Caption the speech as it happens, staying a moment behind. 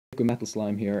Liquid Metal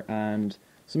Slime here, and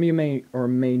some of you may or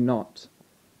may not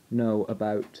know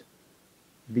about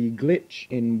the glitch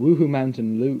in WuHu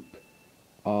Mountain Loop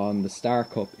on the Star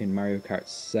Cup in Mario Kart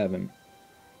 7.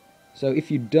 So if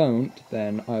you don't,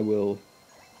 then I will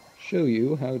show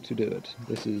you how to do it.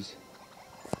 This is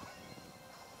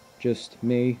just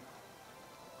me.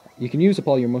 You can use up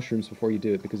all your mushrooms before you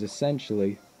do it, because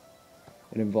essentially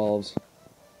it involves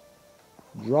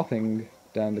dropping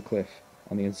down the cliff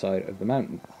on the inside of the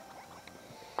mountain,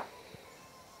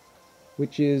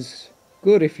 which is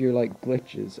good if you're like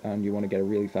glitches and you want to get a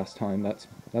really fast time. That's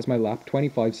my lap,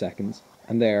 25 seconds,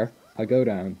 and there I go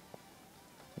down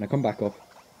and I come back up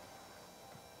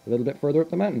a little bit further up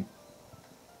the mountain,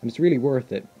 and it's really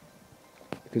worth it,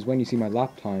 because when you see my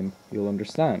lap time you'll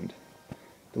understand.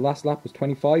 The last lap was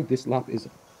 25, this lap is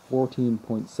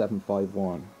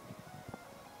 14.751.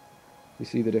 You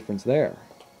see the difference there.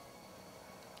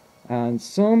 And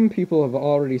some people have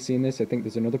already seen this. I think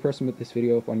there's another person with this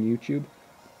video up on YouTube,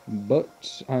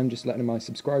 but I'm just letting my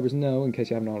subscribers know, in case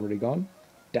you haven't already gone.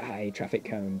 Die, traffic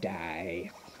cone,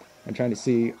 die. I'm trying to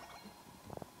see.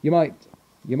 You might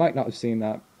not have seen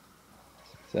that.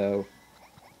 So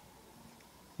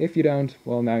if you don't,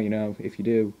 well, now you know. If you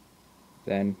do,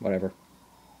 then whatever.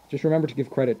 Just remember to give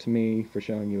credit to me for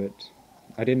showing you it.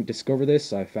 I didn't discover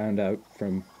this, I found out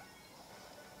from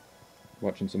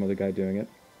watching some other guy doing it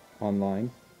online.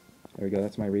 There we go,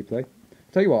 that's my replay.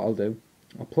 Tell you what I'll do.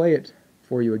 I'll play it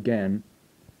for you again,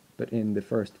 but in the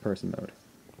first person mode.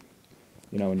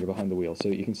 You know, when you're behind the wheel, so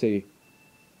you can see,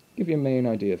 give you a main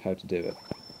idea of how to do it.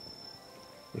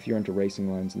 If you're into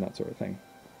racing lines and that sort of thing.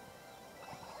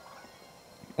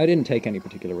 I didn't take any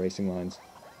particular racing lines.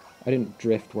 I didn't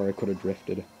drift where I could have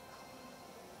drifted.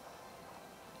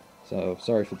 So,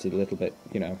 sorry if it's a little bit,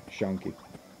 you know, shonky.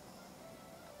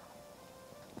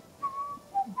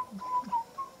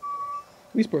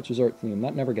 Wii Sports Resort theme,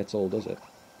 that never gets old, does it?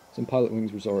 It's in Pilot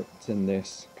Wings Resort, it's in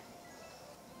this.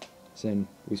 It's in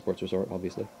Wii Sports Resort,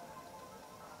 obviously.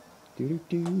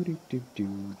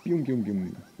 Do-do-do-do-do-do,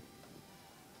 boom-boom-boom.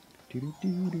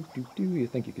 Do-do-do-do-do-do. You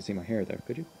think you could see my hair there,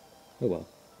 could you? Oh well.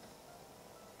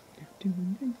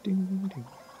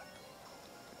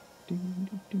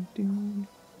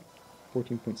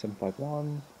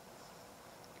 14.751.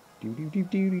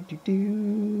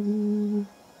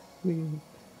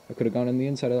 I could have gone on the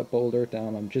inside of that boulder.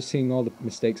 Damn, I'm just seeing all the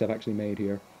mistakes I've actually made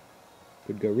here.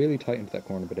 Could go really tight into that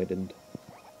corner, but I didn't.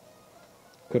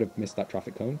 Could have missed that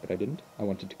traffic cone, but I didn't. I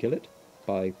wanted to kill it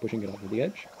by pushing it over the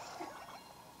edge.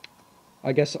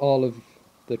 I guess all of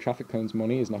the traffic cone's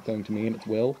money is not going to me, and its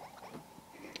will.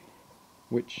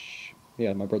 Which,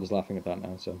 yeah, my brother's laughing at that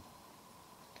now, so.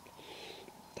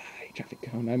 Die, traffic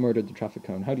cone. I murdered the traffic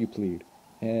cone. How do you plead?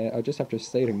 Just after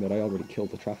stating that I already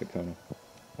killed the traffic cone.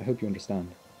 I hope you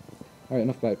understand. Alright,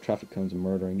 enough about traffic cones and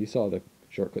murdering. You saw the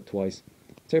shortcut twice.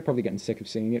 So you're probably getting sick of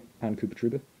seeing it, and Koopa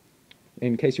Troopa.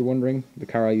 In case you're wondering, the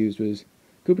car I used was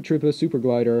Koopa Troopa, Super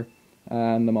Glider,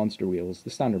 and the monster wheels. The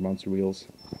standard monster wheels.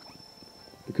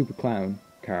 The Koopa Clown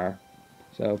car.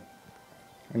 So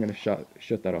I'm going to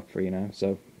shut that up for you now.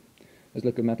 So, let's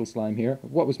look at Metal Slime here.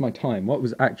 What was my time? What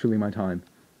was actually my time?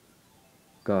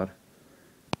 God.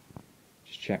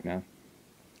 Just check now.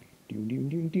 You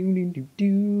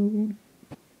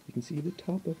can see the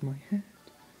top of my head.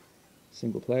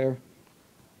 Single player.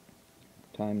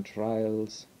 Time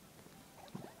trials.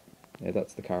 Yeah,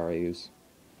 that's the car I use.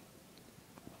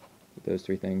 With those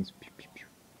three things.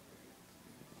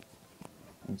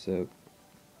 And so,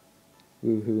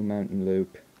 WuHu Mountain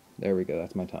Loop. There we go,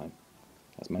 that's my time.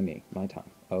 That's my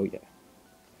time. Oh yeah.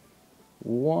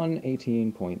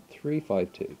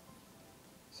 118.352.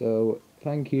 So,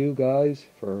 thank you guys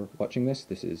for watching this.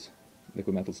 This is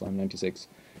Liquid Metal Slime 96,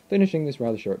 finishing this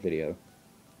rather short video.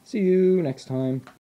 See you next time.